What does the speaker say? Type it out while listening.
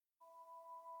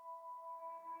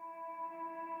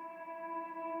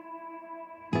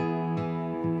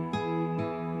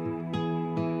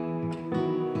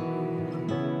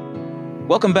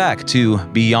Welcome back to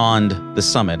Beyond the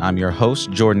Summit. I'm your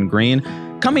host, Jordan Green,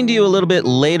 coming to you a little bit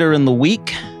later in the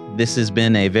week. This has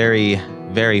been a very,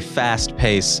 very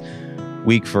fast-paced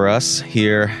week for us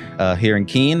here in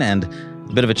Keene, and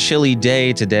a bit of a chilly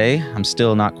day today. I'm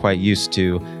still not quite used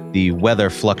to the weather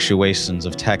fluctuations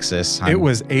of Texas. It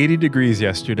was 80 degrees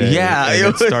yesterday. Yeah,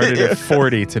 and it started at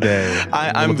 40 today.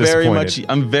 I'm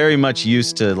very much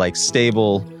used to like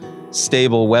stable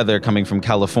weather coming from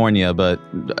California, but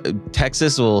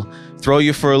Texas will throw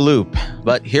you for a loop.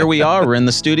 But here we are. We're in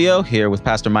the studio here with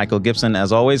Pastor Michael Gibson.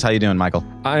 As always, how you doing, Michael?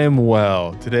 I am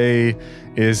well. Today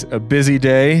is a busy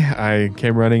day. I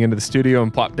came running into the studio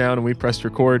and plopped down and we pressed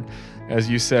record. As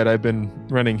you said, I've been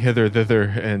running hither, thither,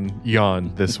 and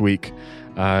yon this week.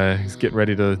 He's getting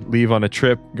ready to leave on a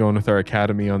trip, going with our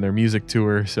academy on their music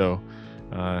tour. So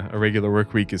a regular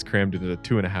work week is crammed into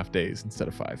 2.5 days instead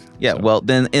of 5. Yeah, well,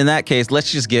 then in that case, let's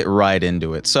just get right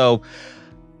into it. So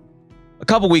a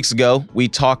couple weeks ago, we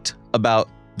talked about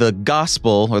the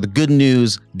gospel or the good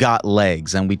news got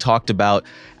legs. And we talked about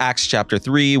Acts chapter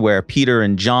 3, where Peter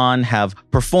and John have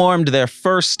performed their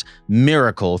first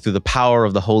miracle through the power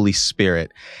of the Holy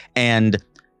Spirit. And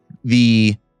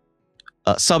the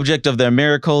subject of their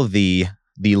miracle, the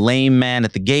lame man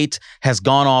at the gate, has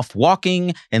gone off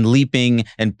walking and leaping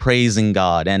and praising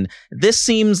God. And this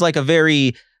seems like a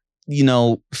very,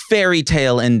 fairy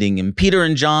tale ending. And Peter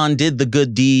and John did the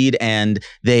good deed and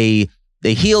they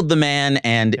healed the man,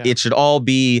 and it should all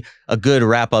be a good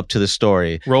wrap up to the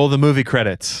story. Roll the movie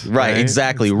credits. Right,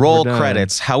 exactly. Roll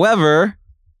credits. However,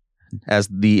 as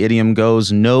the idiom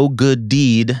goes, no good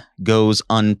deed goes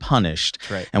unpunished.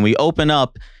 Right. And we open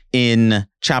up in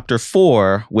chapter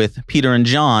 4 with Peter and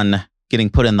John getting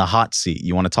put in the hot seat.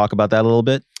 You want to talk about that a little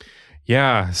bit?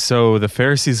 Yeah. So the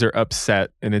Pharisees are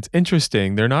upset, and it's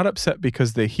interesting. They're not upset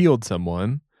because they healed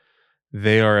someone.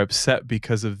 They are upset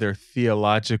because of their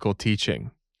theological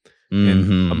teaching.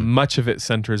 Mm-hmm. And much of it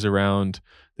centers around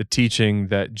the teaching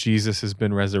that Jesus has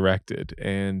been resurrected.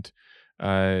 And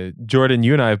Jordan,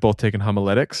 you and I have both taken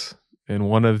homiletics. And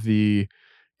one of the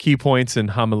key points in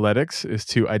homiletics is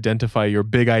to identify your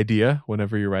big idea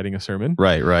whenever you're writing a sermon.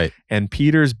 Right. And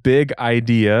Peter's big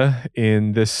idea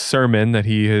in this sermon that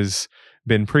he has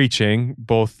been preaching,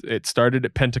 both it started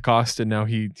at Pentecost and now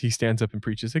he stands up and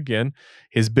preaches again.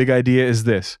 His big idea is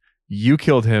this: you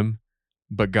killed him,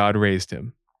 but God raised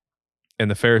him. And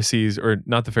the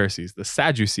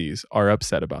Sadducees are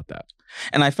upset about that.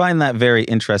 And I find that very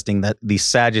interesting that the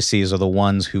Sadducees are the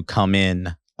ones who come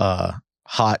in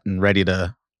hot and ready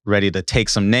to take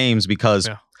some names, because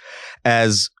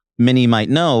as many might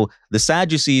know, the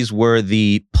Sadducees were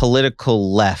the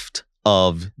political left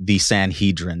of the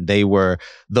Sanhedrin. They were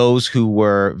those who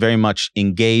were very much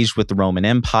engaged with the Roman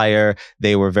Empire.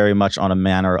 They were very much on a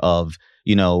manner of,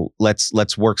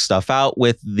 let's work stuff out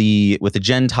with the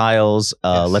Gentiles.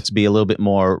 Let's be a little bit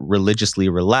more religiously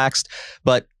relaxed.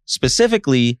 But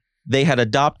specifically, they had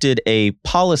adopted a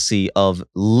policy of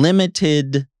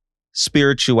limited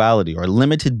spirituality or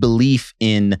limited belief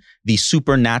in the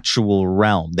supernatural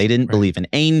realm. They didn't believe in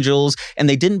angels, and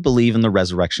they didn't believe in the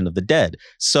resurrection of the dead.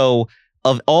 So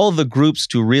of all the groups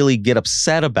to really get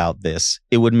upset about this,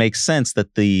 it would make sense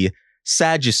that the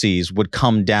Sadducees would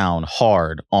come down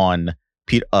hard on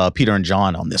Peter and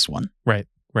John on this one. Right.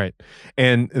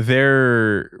 And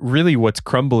they're really what's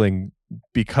crumbling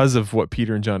because of what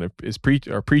Peter and John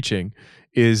are preaching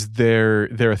is their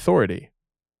authority.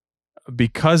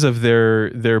 Because of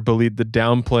their belief, the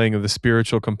downplaying of the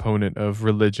spiritual component of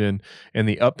religion and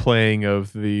the upplaying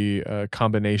of the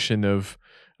combination of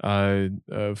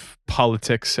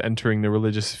politics entering the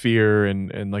religious sphere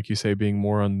and like you say, being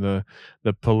more on the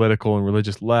political and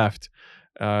religious left,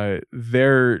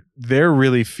 they're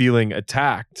really feeling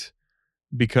attacked,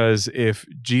 because if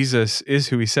Jesus is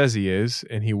who he says he is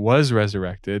and he was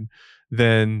resurrected,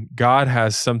 then God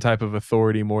has some type of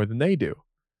authority more than they do.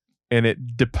 And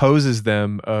it deposes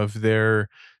them of their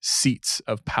seats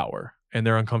of power, and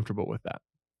they're uncomfortable with that.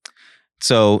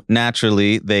 So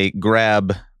naturally, they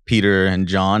grab Peter and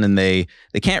John, and they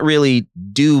can't really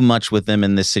do much with them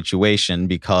in this situation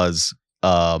because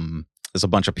there's a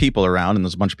bunch of people around and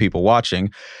there's a bunch of people watching,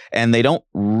 and they don't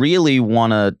really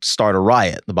want to start a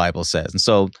riot, the Bible says. And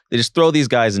so they just throw these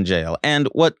guys in jail. And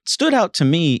what stood out to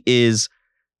me is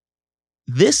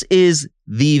this is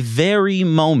the very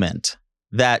moment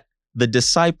that the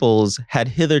disciples had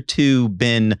hitherto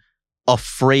been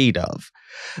afraid of.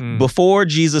 Before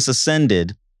Jesus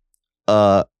ascended,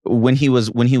 when he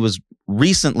was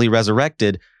recently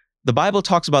resurrected, the Bible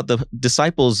talks about the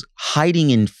disciples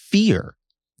hiding in fear,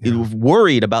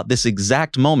 worried about this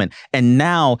exact moment. And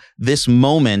now this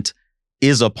moment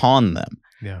is upon them.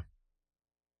 Yeah.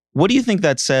 What do you think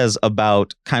that says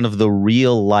about kind of the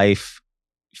real life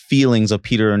feelings of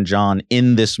Peter and John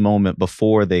in this moment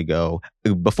before they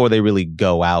really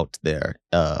go out there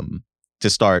to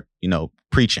start,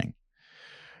 preaching?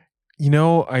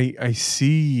 I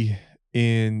see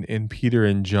in Peter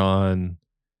and John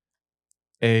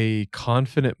a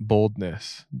confident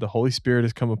boldness. The Holy Spirit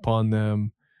has come upon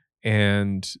them,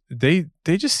 and they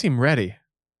just seem ready.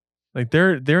 Like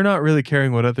they're not really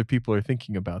caring what other people are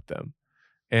thinking about them.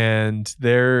 And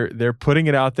they're putting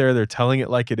it out there, they're telling it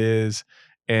like it is,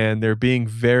 and they're being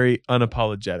very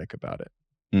unapologetic about it.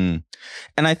 Mm.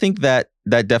 And I think that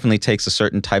definitely takes a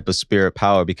certain type of spirit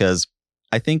power, because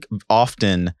I think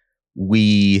often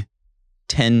we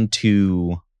tend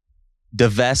to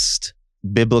divest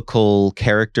biblical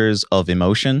characters of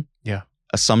emotion. Yeah.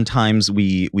 Sometimes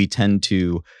we tend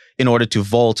to, in order to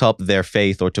vault up their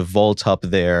faith or to vault up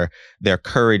their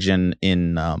courage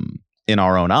in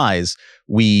our own eyes,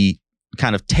 we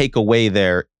kind of take away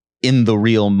their in the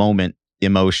real moment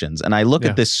emotions. And I look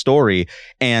at this story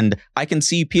and I can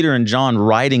see Peter and John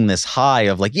riding this high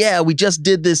of like, yeah, we just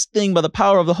did this thing by the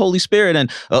power of the Holy Spirit.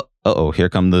 And here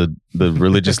come the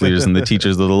religious leaders and the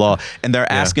teachers of the law. And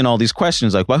they're asking all these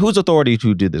questions like, well, whose authority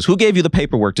to do this? Who gave you the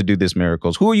paperwork to do these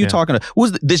miracles? Who are you talking to?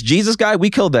 Who's this Jesus guy? We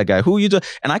killed that guy. Who are you?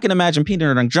 And I can imagine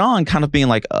Peter and John kind of being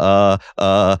like, I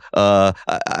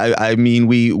mean,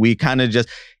 we kind of just,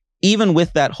 even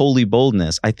with that holy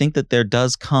boldness, I think that there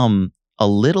does come a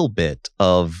little bit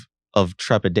of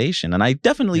trepidation. And I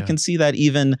definitely can see that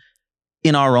even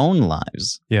in our own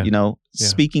lives,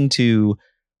 speaking to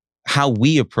how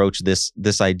we approach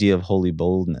this idea of holy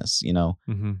boldness,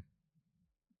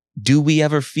 do we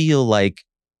ever feel like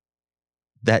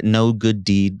that no good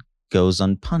deed goes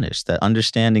unpunished? That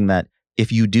understanding that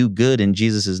if you do good in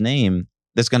Jesus's name,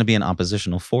 there's going to be an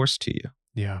oppositional force to you.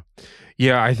 Yeah.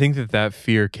 Yeah. I think that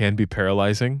fear can be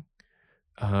paralyzing.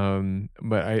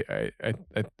 But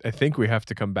I think we have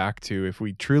to come back to, if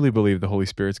we truly believe the Holy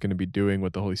Spirit's going to be doing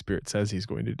what the Holy Spirit says he's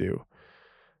going to do,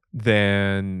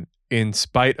 then in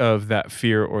spite of that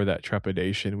fear or that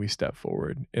trepidation, we step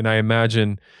forward. And I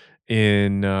imagine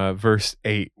in verse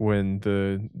 8, when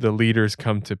the leaders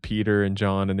come to Peter and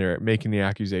John and they're making the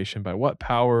accusation, by what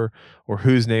power or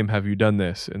whose name have you done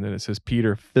this? And then it says,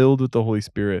 Peter, filled with the Holy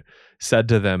Spirit, said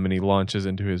to them, and he launches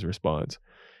into his response.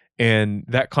 And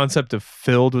that concept of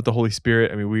filled with the Holy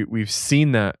Spirit, I mean, we've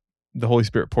seen that the Holy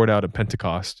Spirit poured out at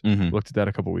Pentecost. Mm-hmm. Looked at that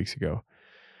a couple weeks ago.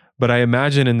 But I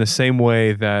imagine in the same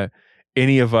way that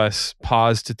any of us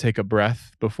pause to take a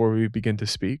breath before we begin to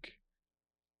speak,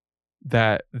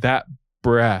 that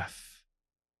breath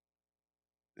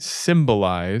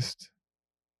symbolized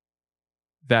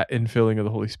that infilling of the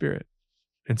Holy Spirit.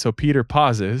 And so Peter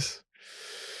pauses,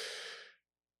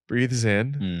 breathes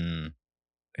in,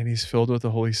 and he's filled with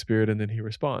the Holy Spirit, and then he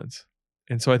responds.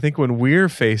 And so I think when we're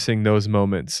facing those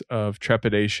moments of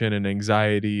trepidation and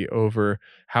anxiety over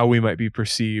how we might be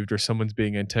perceived, or someone's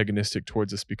being antagonistic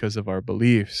towards us because of our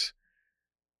beliefs,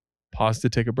 pause to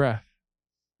take a breath.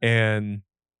 And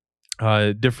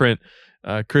different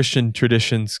Christian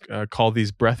traditions call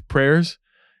these breath prayers.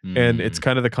 And it's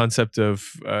kind of the concept of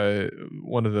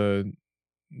one of the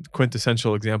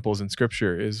quintessential examples in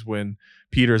scripture is when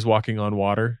Peter's walking on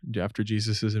water after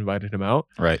Jesus has invited him out.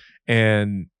 Right.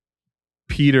 And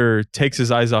Peter takes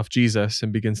his eyes off Jesus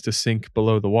and begins to sink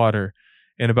below the water.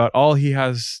 And about all he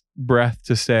has breath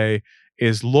to say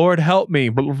is, Lord, help me.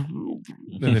 And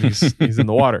then he's in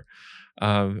the water.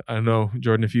 I don't know,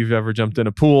 Jordan, if you've ever jumped in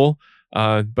a pool,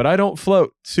 but I don't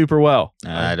float super well.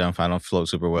 I don't float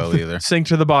super well either. Sink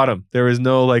to the bottom. There is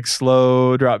no like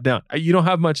slow drop down. You don't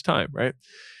have much time, right?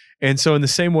 And so in the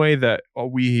same way that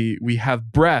we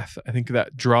have breath, I think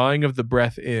that drawing of the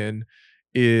breath in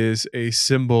is a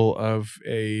symbol of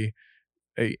an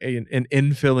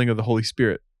infilling of the Holy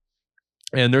Spirit.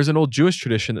 And there's an old Jewish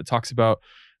tradition that talks about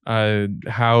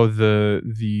how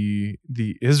the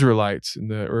Israelites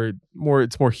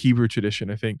it's more Hebrew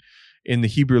tradition, I think, in the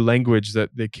Hebrew language that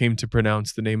they came to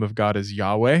pronounce the name of God as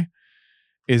Yahweh,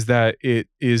 is that it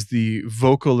is the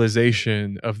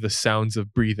vocalization of the sounds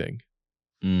of breathing.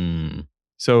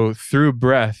 So through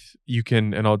breath, you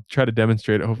can, and I'll try to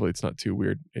demonstrate it. Hopefully it's not too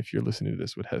weird. If you're listening to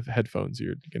this with headphones,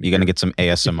 you're going to get some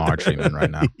ASMR treatment right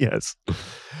now. Yes.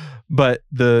 But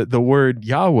the word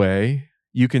Yahweh,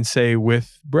 you can say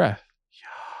with breath.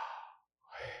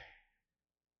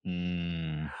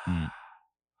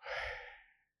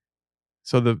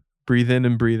 So the breathe in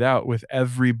and breathe out. With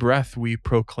every breath, we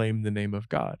proclaim the name of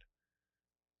God.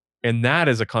 And that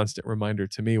is a constant reminder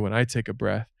to me when I take a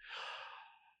breath.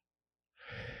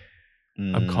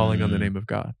 I'm calling on the name of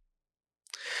God.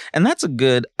 And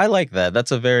I like that. That's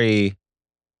a very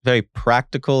very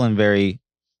practical and very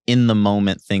in the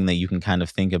moment thing that you can kind of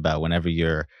think about whenever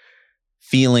you're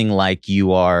feeling like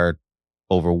you are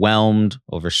overwhelmed,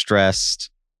 overstressed,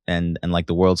 and like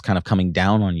the world's kind of coming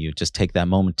down on you. Just take that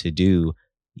moment to do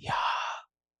Yahweh,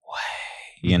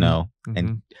 you know,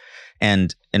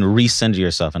 and recenter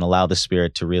yourself and allow the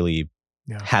Spirit to really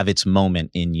have its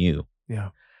moment in you. Yeah.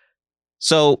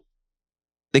 So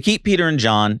they keep Peter and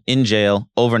John in jail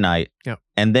overnight. Yeah.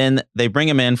 And then they bring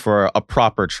him in for a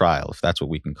proper trial, if that's what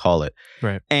we can call it.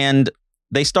 Right. And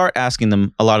they start asking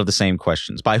them a lot of the same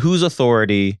questions. By whose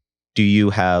authority do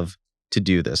you have to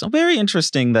do this? Very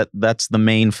interesting that that's the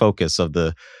main focus of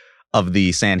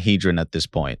the Sanhedrin at this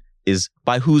point, is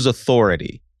by whose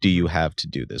authority do you have to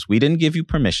do this? We didn't give you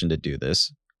permission to do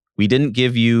this. We didn't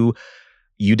give you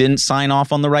didn't sign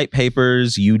off on the right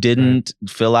papers. You didn't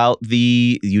fill out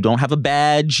you don't have a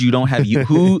badge. You don't have,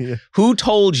 who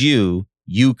told you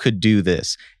could do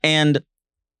this? And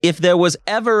if there was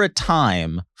ever a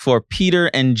time for Peter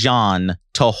and John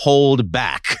to hold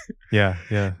back,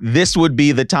 this would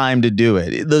be the time to do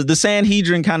it. The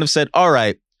Sanhedrin kind of said, all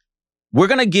right, we're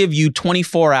going to give you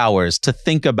 24 hours to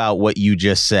think about what you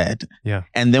just said. Yeah.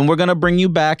 And then we're going to bring you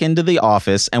back into the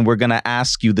office and we're going to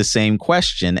ask you the same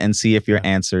question and see if your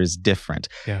answer is different.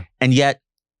 Yeah. And yet,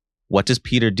 what does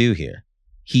Peter do here?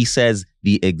 He says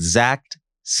the exact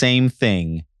same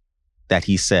thing that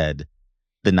he said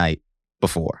the night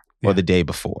before or the day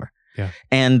before. Yeah.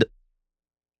 And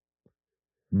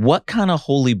what kind of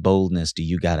holy boldness do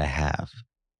you got to have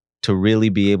to really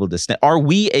be able to stand? Are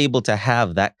we able to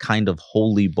have that kind of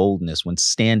holy boldness when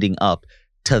standing up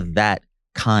to that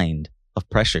kind of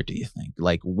pressure, do you think?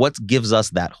 Like, what gives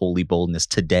us that holy boldness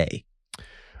today?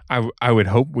 I would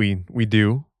hope we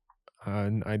do.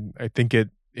 I think it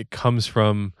comes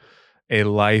from a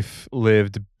life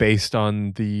lived based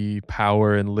on the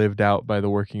power and lived out by the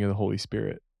working of the Holy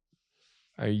Spirit.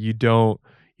 You don't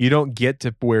get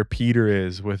to where Peter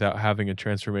is without having a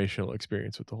transformational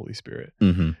experience with the Holy Spirit.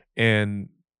 Mm-hmm. And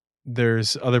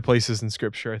there's other places in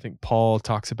Scripture, I think Paul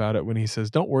talks about it when he says,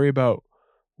 don't worry about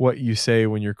what you say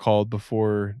when you're called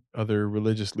before other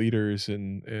religious leaders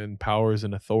and powers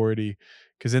and authority,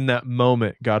 because in that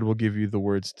moment, God will give you the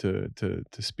words to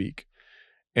speak.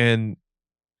 And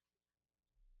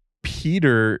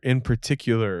Peter, in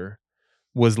particular,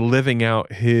 was living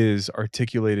out his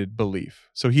articulated belief.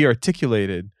 So he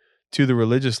articulated to the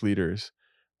religious leaders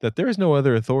that there is no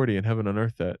other authority in heaven and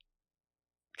earth that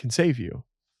can save you.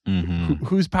 Mm-hmm.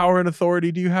 Whose power and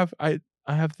authority do you have? I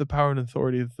have the power and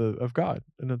authority of God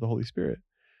and of the Holy Spirit.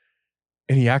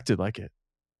 And he acted like it.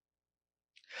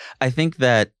 I think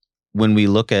that when we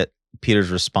look at Peter's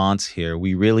response here,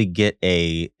 we really get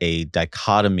a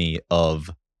dichotomy of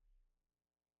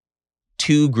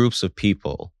two groups of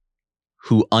people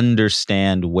who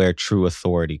understand where true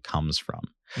authority comes from.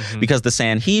 Mm-hmm. Because the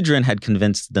Sanhedrin had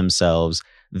convinced themselves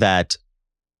that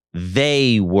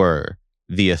they were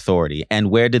the authority. And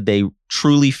where did they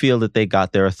truly feel that they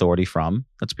got their authority from?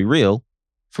 Let's be real,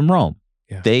 from Rome.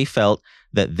 Yeah. They felt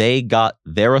that they got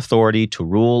their authority to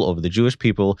rule over the Jewish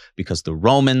people because the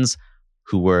Romans,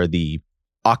 who were the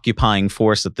occupying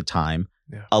force at the time,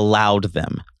 allowed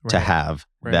them to have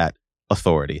that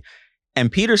authority. And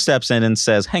Peter steps in and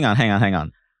says, hang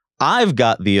on. I've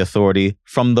got the authority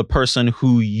from the person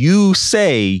who you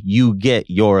say you get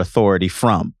your authority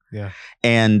from. Yeah.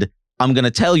 And I'm going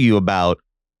to tell you about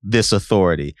this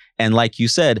authority. And like you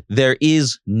said, there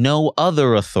is no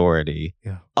other authority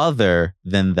other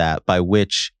than that by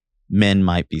which men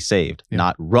might be saved. Yeah.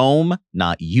 Not Rome,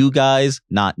 not you guys,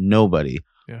 not nobody.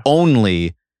 Yeah.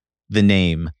 Only the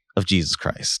name of Jesus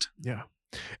Christ. Yeah.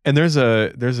 And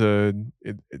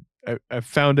I've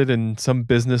found it in some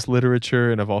business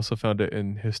literature, and I've also found it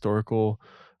in historical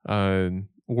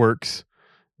works,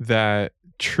 that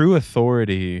true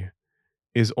authority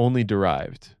is only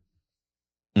derived.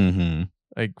 Mm-hmm.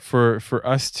 Like for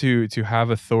us to have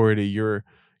authority,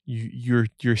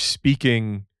 you're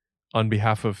speaking on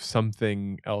behalf of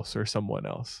something else or someone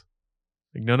else.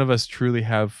 Like none of us truly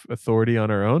have authority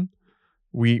on our own.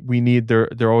 We need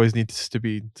there always needs to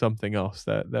be something else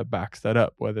that backs that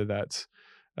up, whether that's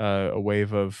a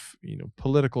wave of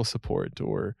political support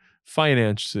or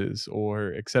finances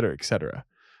or et cetera.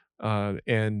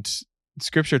 And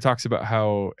Scripture talks about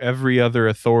how every other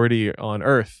authority on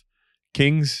earth,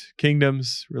 kings,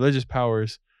 kingdoms, religious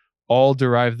powers, all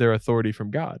derive their authority from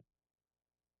God,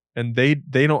 and they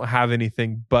don't have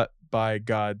anything but by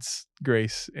God's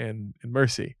grace and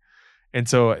mercy. And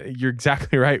so you're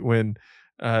exactly right when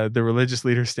the religious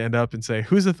leaders stand up and say,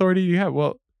 "Whose authority do you have?"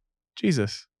 Well,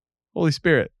 Jesus, Holy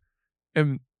Spirit.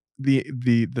 And the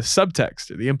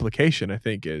subtext or the implication, I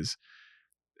think, is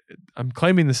I'm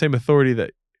claiming the same authority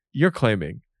that you're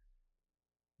claiming,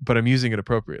 but I'm using it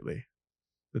appropriately.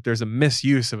 That there's a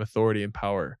misuse of authority and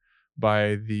power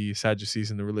by the Sadducees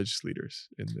and the religious leaders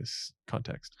in this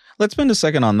context. Let's spend a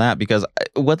second on that, because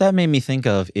what that made me think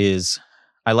of is,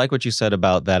 I like what you said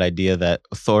about that idea that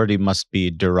authority must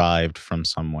be derived from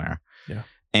somewhere. Yeah.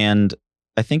 And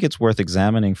I think it's worth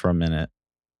examining for a minute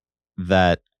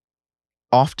that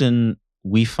often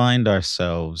we find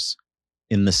ourselves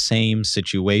in the same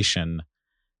situation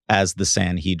as the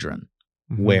Sanhedrin,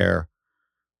 where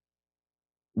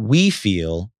we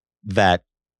feel that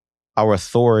our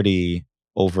authority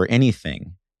over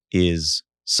anything is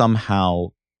somehow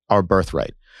our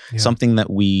birthright, something that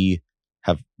we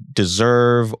have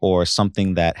deserve, or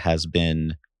something that has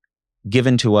been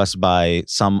given to us by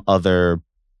some other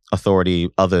authority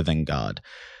other than God.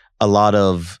 A lot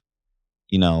of,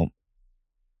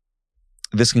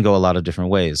 this can go a lot of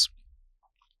different ways.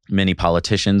 Many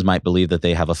politicians might believe that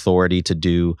they have authority to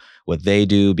do what they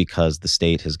do because the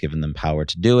state has given them power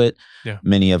to do it. Yeah.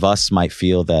 Many of us might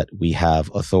feel that we have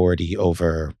authority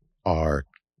over our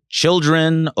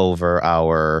children, over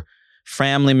our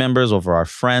family members, over our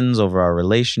friends, over our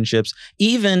relationships,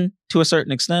 even to a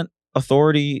certain extent,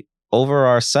 authority over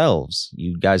ourselves.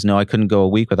 You guys know I couldn't go a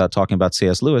week without talking about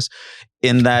C.S. Lewis,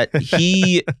 in that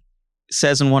he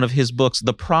says in one of his books,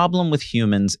 the problem with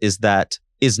humans is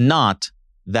not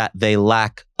that they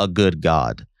lack a good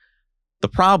God. The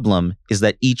problem is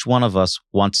that each one of us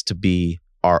wants to be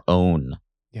our own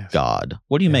God.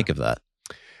 What do you make of that?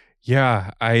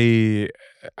 Yeah, I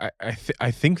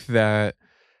think that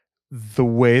the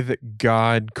way that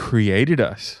God created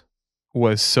us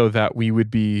was so that we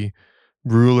would be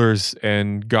rulers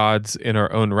and gods in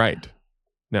our own right.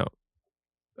 Now,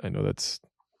 I know that's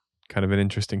kind of an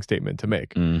interesting statement to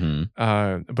make.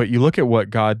 But you look at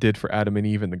what God did for Adam and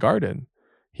Eve in the garden.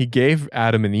 He gave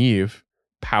Adam and Eve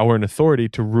power and authority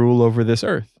to rule over this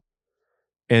earth.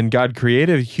 And God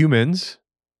created humans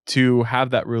to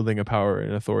have that ruling of power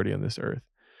and authority on this earth.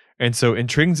 And so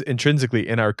intrinsically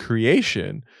in our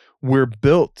creation, we're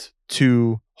built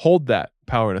to hold that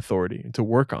power and authority and to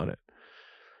work on it.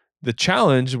 The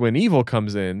challenge when evil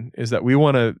comes in is that we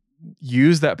want to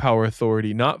use that power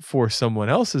authority not for someone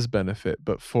else's benefit,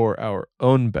 but for our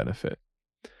own benefit.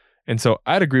 And so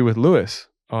I'd agree with Lewis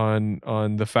on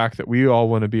the fact that we all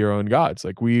want to be our own gods.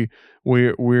 Like we're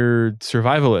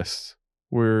survivalists.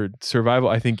 We're survival.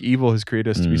 I think evil has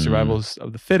created us to be survivals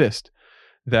of the fittest,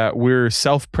 that we're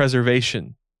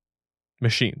self-preservation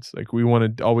machines. Like we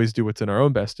want to always do what's in our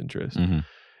own best interest.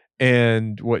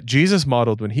 And what Jesus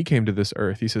modeled when he came to this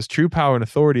earth, he says true power and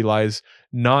authority lies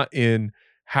not in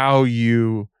how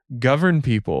you govern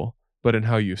people, but in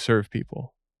how you serve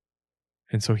people.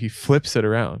 And so he flips it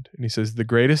around and he says, the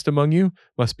greatest among you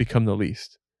must become the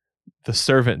least, the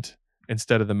servant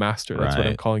instead of the master. That's what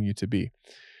I'm calling you to be.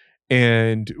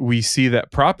 And we see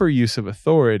that proper use of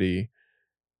authority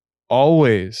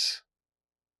always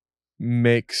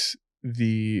makes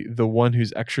the one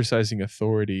who's exercising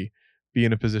authority be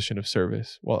in a position of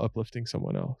service while uplifting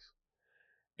someone else.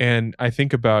 And I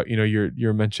think about,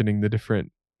 you're mentioning the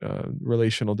different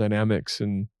relational dynamics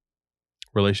and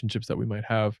relationships that we might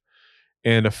have.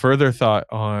 And a further thought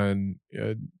on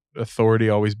authority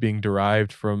always being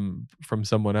derived from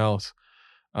someone else.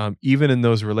 Even in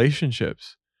those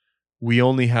relationships, we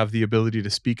only have the ability to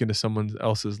speak into someone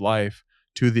else's life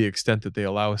to the extent that they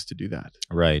allow us to do that.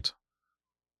 Right.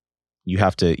 You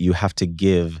have to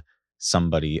give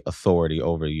somebody authority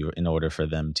over you in order for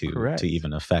them to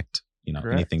even affect,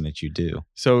 anything that you do.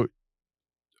 So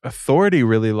authority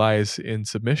really lies in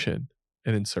submission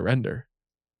and in surrender.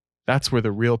 That's where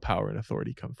the real power and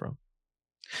authority come from.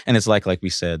 And it's like we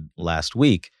said last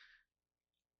week,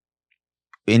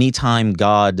 anytime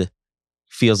God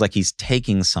feels like he's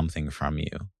taking something from you,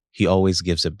 he always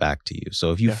gives it back to you.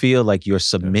 So if you feel like you're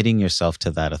submitting yourself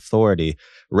to that authority,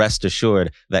 rest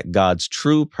assured that God's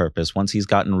true purpose, once he's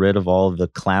gotten rid of all of the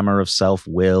clamor of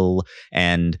self-will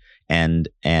and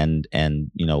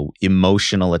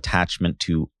emotional attachment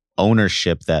to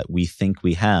ownership that we think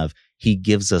we have, he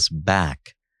gives us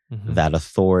back that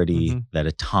authority, that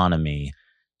autonomy,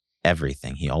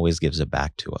 everything. He always gives it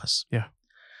back to us. Yeah.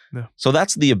 So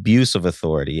that's the abuse of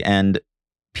authority. And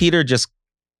Peter just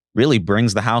really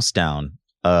brings the house down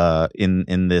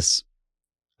in this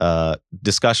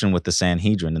discussion with the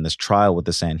Sanhedrin, in this trial with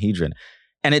the Sanhedrin.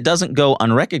 And it doesn't go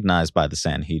unrecognized by the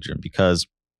Sanhedrin, because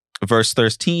verse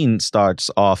 13 starts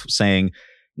off saying,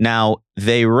 now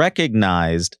they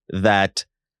recognized that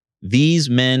these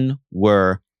men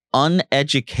were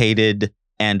uneducated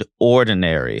and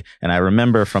ordinary. And I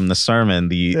remember from the sermon,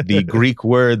 the Greek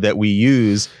word that we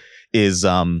use is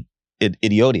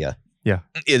idiotia. Yeah.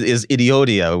 Is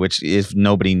idiotia, which if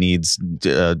nobody needs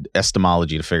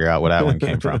etymology to figure out where that one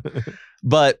came from.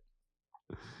 But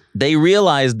they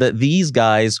realized that these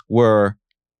guys were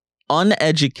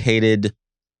uneducated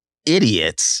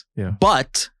idiots. Yeah.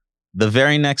 But the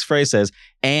very next phrase says,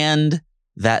 and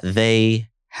that they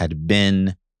had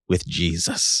been with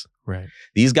Jesus. Right.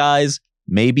 These guys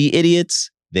may be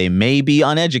idiots, they may be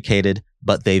uneducated,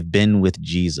 but they've been with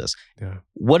Jesus. Yeah.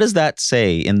 What does that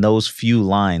say in those few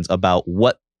lines about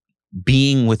what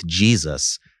being with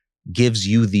Jesus gives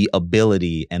you the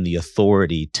ability and the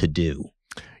authority to do?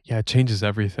 Yeah, it changes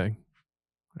everything.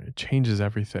 It changes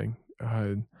everything.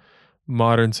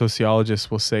 Modern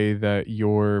sociologists will say that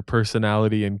your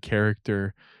personality and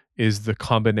character is the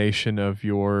combination of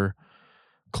your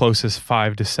closest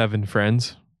 5 to 7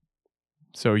 friends.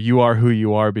 So you are who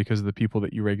you are because of the people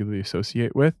that you regularly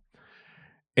associate with.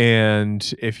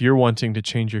 And if you're wanting to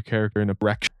change your character in a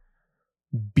direction,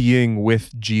 being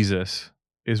with Jesus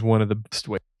is one of the best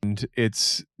ways. And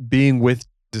it's being with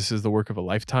Jesus is the work of a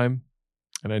lifetime.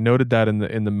 And I noted that in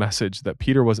the message that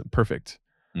Peter wasn't perfect.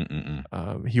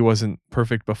 He wasn't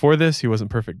perfect before this. He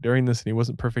wasn't perfect during this, and he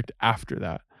wasn't perfect after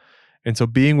that. And so,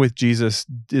 being with Jesus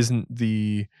isn't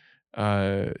the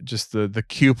just the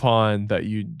coupon that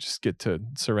you just get to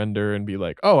surrender and be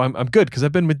like, oh, I'm good because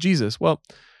I've been with Jesus. Well,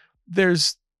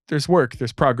 there's work,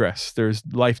 there's progress, there's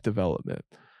life development.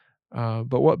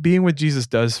 But what being with Jesus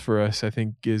does for us, I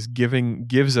think, is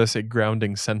gives us a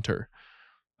grounding center.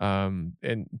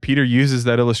 And Peter uses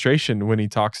that illustration when he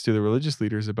talks to the religious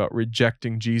leaders about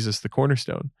rejecting Jesus, the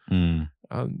cornerstone.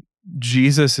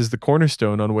 Jesus is the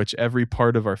cornerstone on which every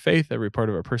part of our faith, every part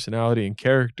of our personality and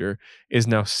character is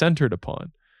now centered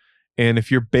upon. And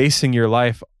if you're basing your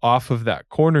life off of that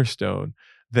cornerstone,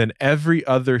 then every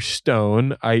other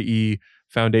stone, i.e.,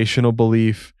 foundational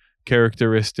belief,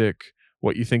 characteristic,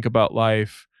 what you think about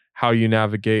life, how you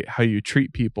navigate, how you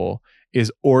treat people,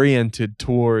 is oriented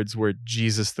towards where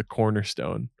Jesus, the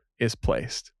cornerstone, is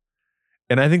placed.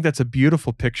 And I think that's a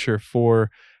beautiful picture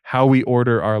for how we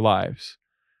order our lives.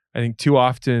 I think too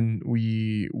often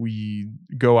we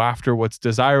go after what's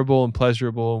desirable and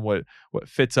pleasurable and what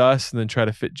fits us, and then try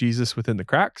to fit Jesus within the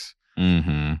cracks,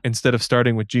 instead of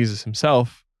starting with Jesus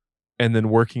himself and then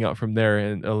working out from there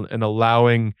and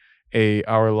allowing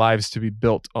our lives to be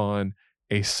built on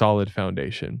a solid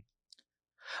foundation.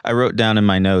 I wrote down in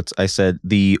my notes, I said,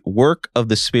 the work of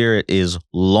the Spirit is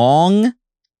long,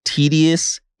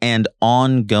 tedious, and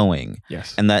ongoing.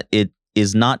 Yes. And that it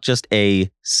is not just a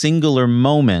singular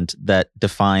moment that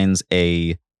defines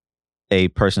whether a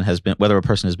person has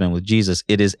been with Jesus.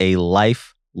 It is a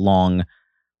lifelong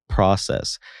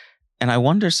process. And I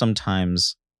wonder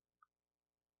sometimes,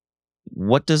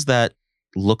 what does that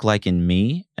look like in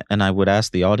me? And I would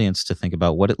ask the audience to think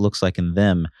about what it looks like in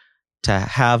them to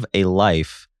have a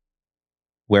life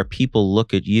where people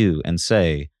look at you and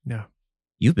say, yeah,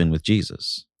 you've been with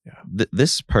Jesus. Yeah.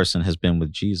 This person has been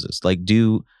with Jesus. Like,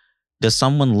 does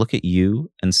someone look at you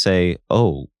and say,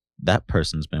 oh, that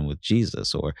person's been with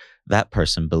Jesus, or that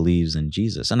person believes in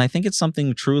Jesus? And I think it's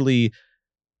something truly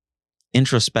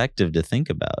introspective to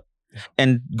think about. Yeah.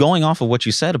 And going off of what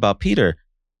you said about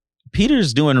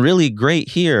Peter's doing really great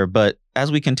here, but as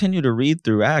we continue to read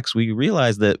through Acts, we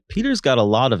realize that Peter's got a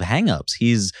lot of hangups.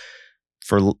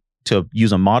 To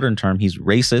use a modern term, he's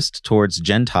racist towards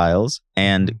Gentiles,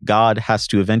 and God has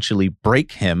to eventually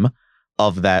break him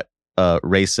of that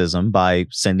racism by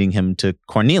sending him to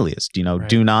Cornelius. Right.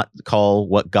 Do not call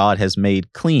what God has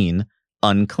made clean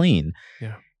unclean.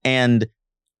 Yeah. And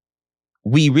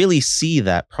we really see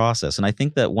that process. And I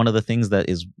think that one of the things that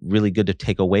is really good to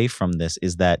take away from this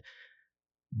is that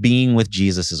being with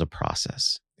Jesus is a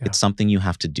process. Yeah. It's something you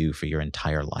have to do for your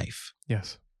entire life.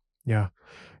 Yes. Yeah.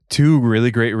 2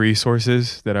 really great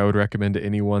resources that I would recommend to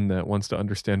anyone that wants to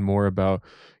understand more about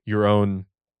your own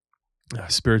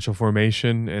spiritual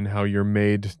formation and how you're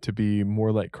made to be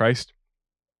more like Christ.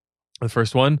 The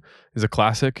first one is a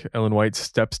classic, Ellen White's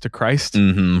Steps to Christ.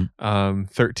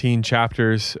 13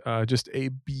 chapters, just a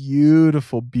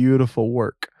beautiful, beautiful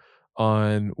work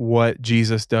on what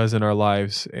Jesus does in our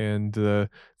lives and the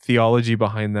theology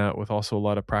behind that, with also a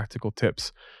lot of practical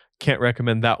tips. Can't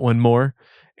recommend that one more.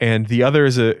 And the other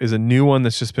is a new one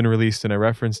that's just been released, and I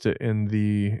referenced it in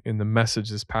the message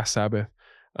this past Sabbath.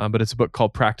 But it's a book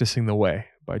called Practicing the Way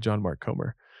by John Mark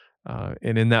Comer.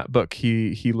 And in that book,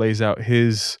 he lays out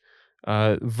his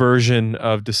version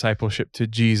of discipleship to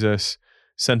Jesus,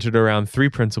 centered around 3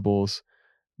 principles: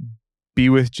 be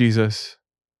with Jesus,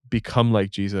 become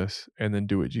like Jesus, and then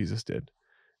do what Jesus did.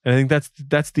 And I think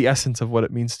that's the essence of what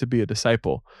it means to be a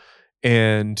disciple.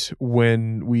 And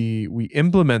when we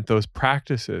implement those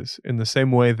practices in the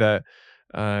same way that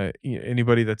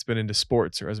anybody that's been into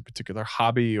sports or has a particular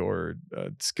hobby or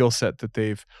skill set that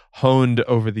they've honed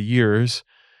over the years,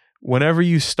 whenever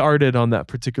you started on that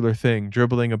particular thing,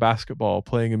 dribbling a basketball,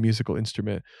 playing a musical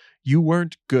instrument, you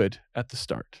weren't good at the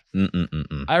start.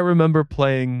 I remember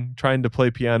trying to play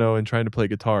piano and trying to play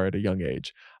guitar at a young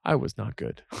age. I was not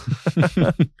good.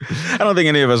 I don't think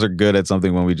any of us are good at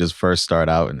something when we just first start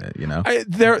out in it,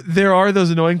 There are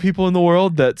those annoying people in the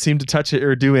world that seem to touch it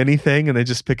or do anything and they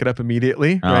just pick it up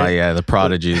immediately. Oh, right? yeah, the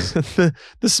prodigies. the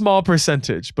small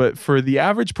percentage. But for the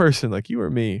average person like you or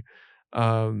me,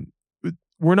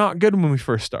 we're not good when we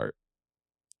first start.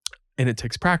 And it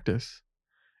takes practice.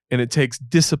 And it takes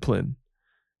discipline.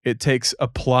 It takes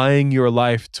applying your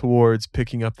life towards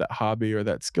picking up that hobby or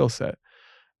that skill set.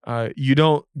 You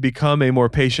don't become a more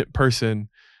patient person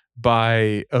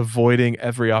by avoiding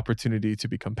every opportunity to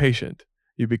become patient.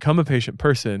 You become a patient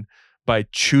person by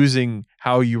choosing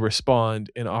how you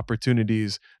respond in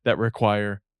opportunities that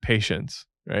require patience,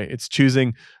 right? It's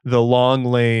choosing the long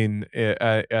lane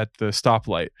at the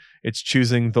stoplight. It's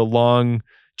choosing the long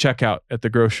checkout at the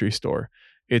grocery store.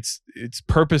 It's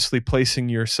purposely placing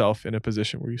yourself in a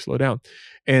position where you slow down.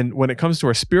 And when it comes to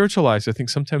our spiritual lives, I think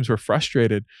sometimes we're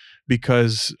frustrated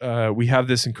because we have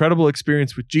this incredible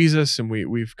experience with Jesus and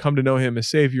we've come to know him as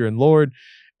Savior and Lord.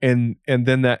 And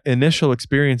then that initial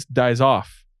experience dies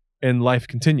off and life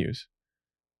continues.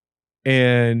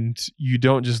 And you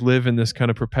don't just live in this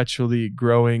kind of perpetually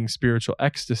growing spiritual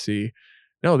ecstasy.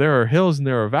 No, there are hills and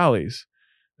there are valleys.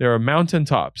 There are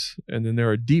mountaintops, and then there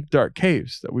are deep, dark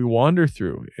caves that we wander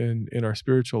through in our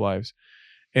spiritual lives.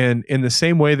 And in the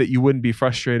same way that you wouldn't be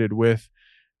frustrated with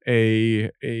a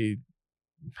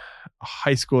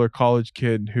high school or college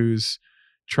kid who's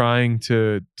trying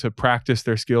to practice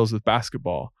their skills with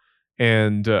basketball,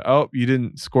 and you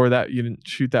didn't score that, you didn't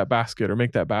shoot that basket or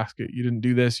make that basket, you didn't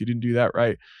do this, you didn't do that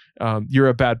right, you're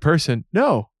a bad person.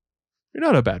 No, you're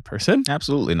not a bad person.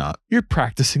 Absolutely not. You're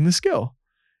practicing the skill.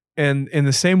 And in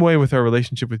the same way with our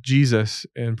relationship with Jesus,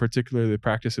 and particularly the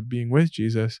practice of being with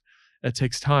Jesus, it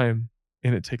takes time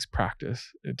and it takes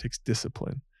practice. It takes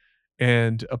discipline.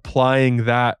 And applying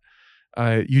that,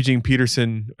 Eugene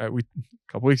Peterson, a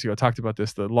couple weeks ago, talked about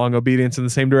this, the long obedience in the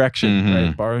same direction,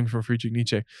 right? Borrowing from Friedrich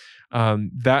Nietzsche.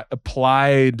 That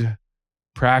applied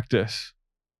practice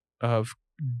of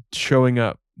showing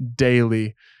up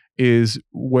daily is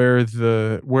where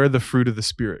the fruit of the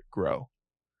Spirit grow.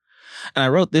 And I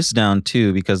wrote this down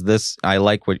too, because I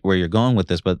like where you're going with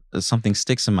this, but something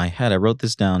sticks in my head. I wrote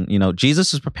this down.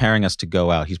 Jesus is preparing us to go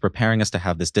out. He's preparing us to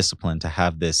have this discipline, to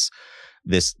have this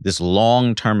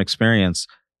long-term experience.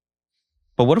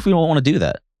 But what if we don't want to do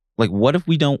that? Like, what if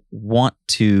we don't want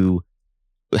to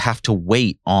have to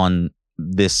wait on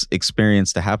this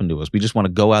experience to happen to us? We just want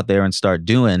to go out there and start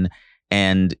doing,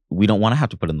 and we don't want to have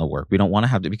to put in the work. We don't want to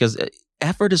have to, because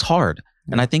effort is hard.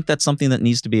 Yeah. And I think that's something that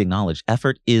needs to be acknowledged.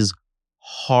 Effort is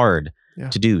hard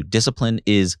to do. Discipline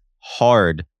is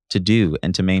hard to do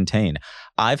and to maintain.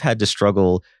 I've had to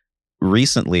struggle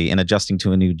recently in adjusting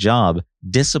to a new job,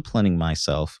 disciplining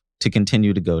myself to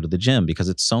continue to go to the gym, because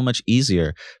it's so much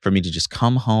easier for me to just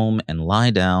come home and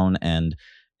lie down and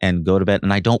go to bed.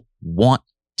 And I don't want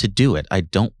to do it. I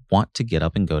don't want to get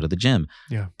up and go to the gym.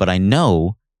 Yeah. But I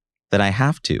know that I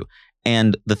have to.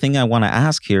 And the thing I want to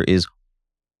ask here is,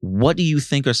 what do you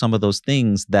think are some of those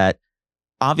things that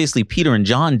obviously Peter and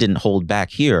John didn't hold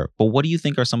back here, but what do you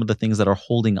think are some of the things that are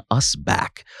holding us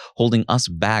back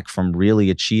from really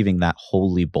achieving that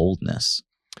holy boldness?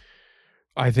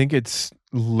 I think it's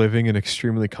living an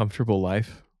extremely comfortable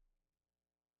life.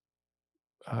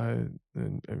 And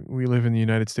we live in the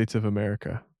United States of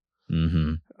America.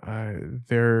 Mm-hmm.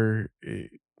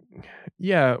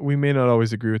 We may not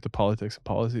always agree with the politics and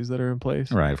policies that are in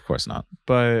place. Right, of course not.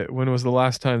 But when was the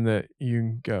last time that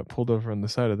you got pulled over on the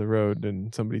side of the road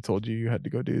and somebody told you had to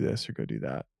go do this or go do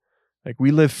that? Like,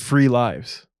 we live free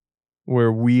lives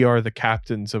where we are the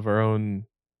captains of our own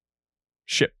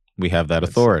ship. We have that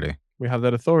authority. We have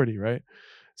that authority, right?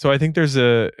 So I think there's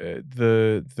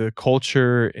the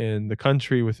culture in the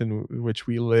country within which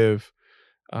we live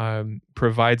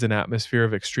provides an atmosphere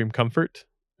of extreme comfort.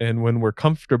 And when we're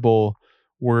comfortable,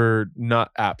 we're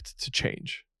not apt to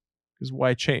change. Because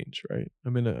why change, right?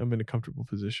 I'm in a comfortable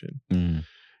position. Mm.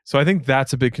 So I think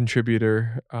that's a big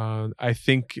contributor. I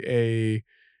think the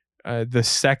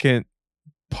second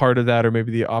part of that, or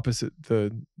maybe the opposite,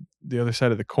 the other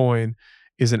side of the coin,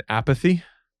 is an apathy,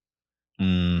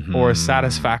 or a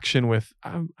satisfaction with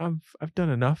I've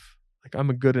done enough. Like, I'm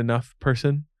a good enough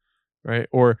person, right?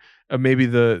 Or maybe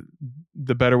the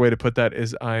better way to put that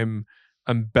is I'm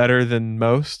I'm better than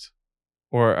most,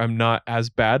 or I'm not as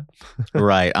bad.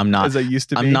 Right. I'm not as I used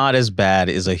to be. I'm not as bad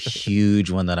is a huge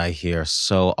one that I hear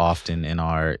so often in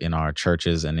our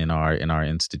churches and in our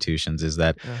institutions, is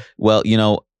that, well,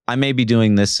 I may be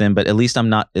doing this sin, but at least I'm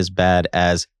not as bad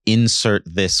as insert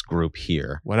this group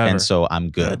here. Whatever. And so I'm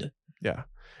good. Yeah.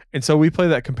 And so we play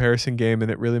that comparison game,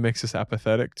 and it really makes us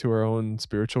apathetic to our own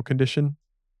spiritual condition.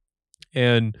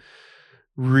 And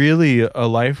really, a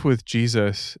life with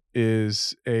Jesus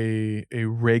is a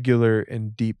regular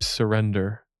and deep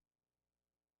surrender.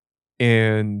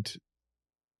 And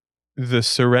the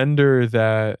surrender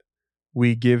that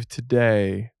we give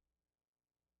today,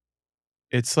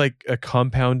 it's like a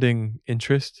compounding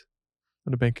interest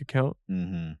on a bank account.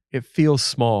 Mm-hmm. It feels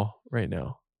small right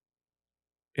now.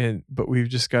 But we've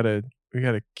just got to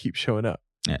keep showing up.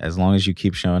 Yeah, as long as you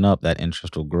keep showing up, that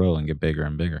interest will grow and get bigger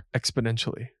and bigger.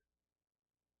 Exponentially.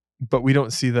 But we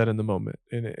don't see that in the moment.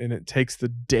 And it takes the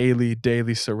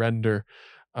daily surrender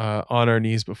on our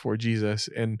knees before Jesus.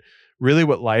 And really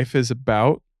what life is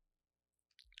about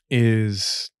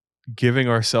is giving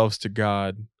ourselves to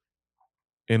God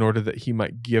in order that he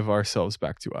might give ourselves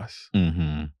back to us.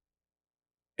 Mm-hmm.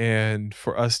 And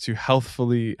for us to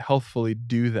healthfully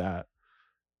do that,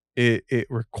 it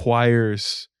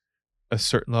requires a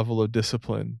certain level of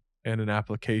discipline and an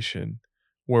application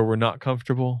where we're not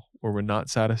comfortable, where we're not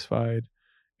satisfied,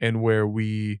 and where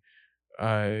we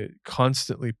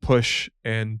constantly push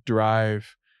and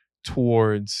drive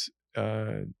towards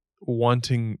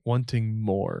wanting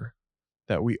more.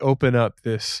 That we open up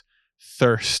this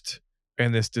thirst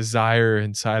and this desire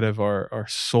inside of our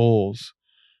souls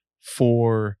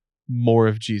for more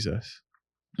of Jesus.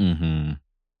 Mm-hmm.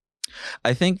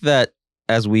 I think that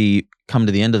as we come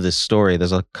to the end of this story,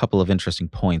 there's a couple of interesting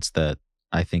points that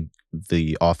I think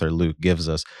the author Luke gives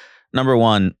us. Number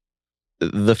one,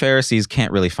 the Pharisees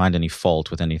can't really find any fault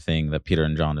with anything that Peter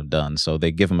and John have done. So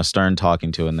they give him a stern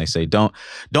talking to, and they say, don't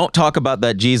talk about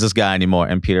that Jesus guy anymore.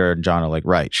 And Peter and John are like,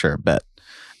 right, sure, bet.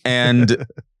 And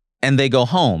and they go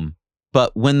home.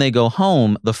 But when they go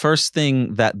home, the first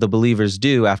thing that the believers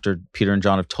do after Peter and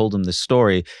John have told them this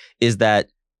story is that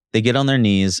they get on their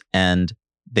knees and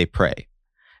they pray.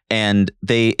 And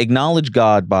they acknowledge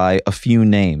God by a few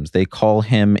names. They call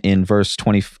him in verse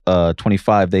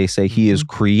 25, they say he is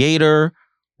creator,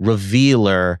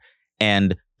 revealer,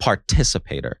 and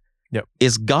participator. Yep.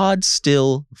 Is God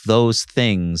still those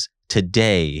things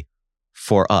today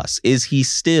for us? Is he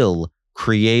still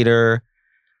creator,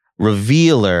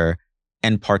 revealer,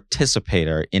 and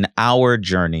participator in our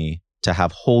journey to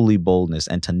have holy boldness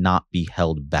and to not be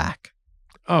held back?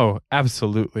 Oh,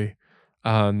 absolutely.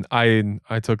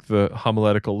 I took the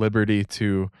homiletical liberty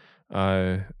to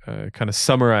kind of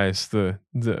summarize the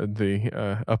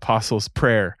apostles'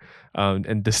 prayer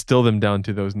and distill them down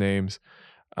to those names.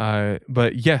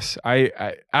 But yes,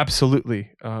 I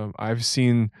absolutely. I've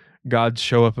seen God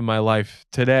show up in my life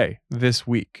today, this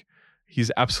week.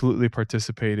 He's absolutely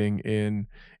participating in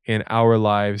our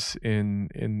lives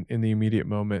in the immediate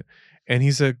moment. And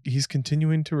he's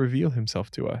continuing to reveal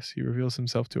himself to us. He reveals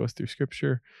himself to us through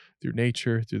scripture, through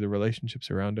nature, through the relationships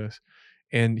around us.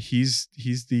 And he's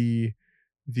the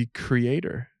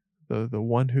creator, the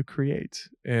one who creates.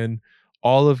 And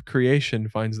all of creation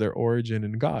finds their origin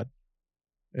in God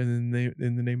and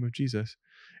in the name of Jesus.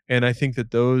 And I think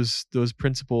that those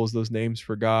principles, those names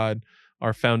for God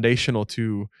are foundational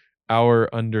to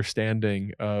our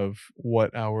understanding of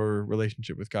what our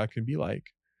relationship with God can be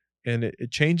like. And it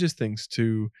changes things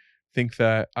to think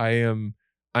that I'm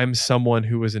someone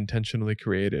who was intentionally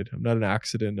created. I'm not an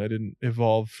accident. I didn't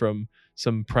evolve from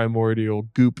some primordial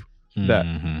goop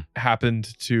that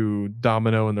happened to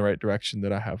domino in the right direction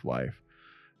that I have life.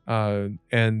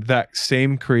 And that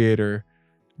same creator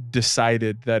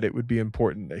decided that it would be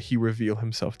important that he reveal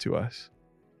himself to us.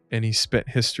 And he spent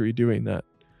history doing that.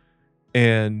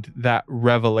 And that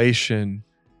revelation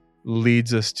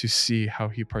leads us to see how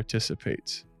he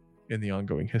participates in the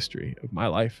ongoing history of my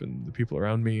life and the people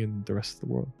around me and the rest of the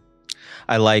world.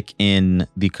 I like in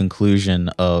the conclusion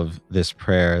of this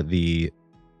prayer, the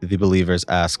believers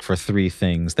ask for three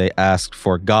things. They ask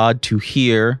for God to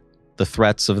hear the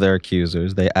threats of their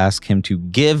accusers. They ask him to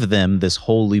give them this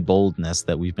holy boldness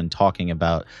that we've been talking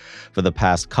about for the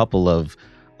past couple of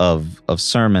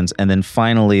sermons. And then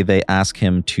finally, they ask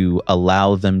him to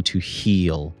allow them to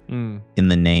heal in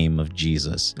the name of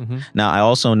Jesus. Mm-hmm. Now, I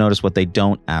also notice what they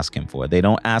don't ask him for. They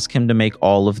don't ask him to make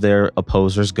all of their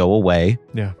opposers go away.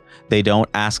 Yeah. They don't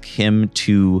ask him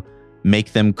to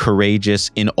make them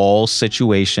courageous in all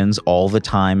situations, all the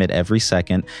time, at every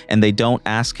second. And they don't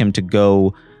ask him to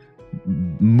go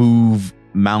move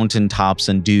mountaintops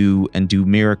and do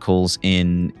miracles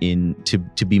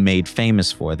to be made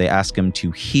famous for. They ask him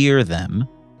to hear them,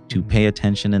 to pay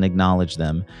attention and acknowledge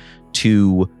them,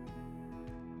 to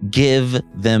give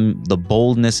them the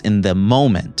boldness in the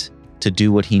moment to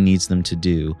do what he needs them to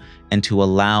do, and to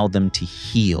allow them to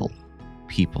heal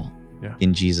people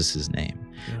in Jesus' name.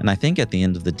 Yeah. And I think at the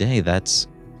end of the day, that's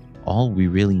all we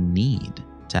really need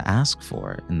to ask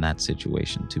for in that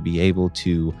situation, to be able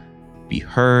to be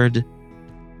heard,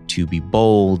 to be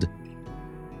bold,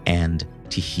 and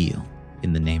to heal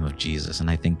in the name of Jesus. And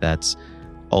I think that's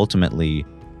ultimately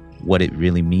what it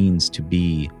really means to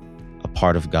be a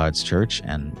part of God's church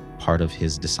and part of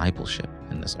his discipleship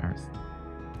in this earth.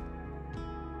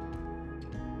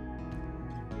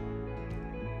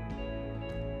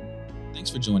 Thanks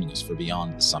for joining us for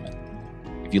Beyond the Summit.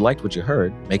 If you liked what you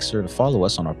heard, make sure to follow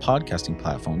us on our podcasting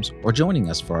platforms or joining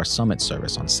us for our Summit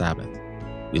service on Sabbath.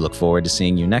 We look forward to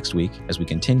seeing you next week as we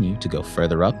continue to go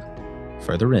further up,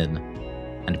 further in,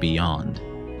 and beyond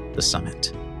the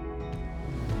summit.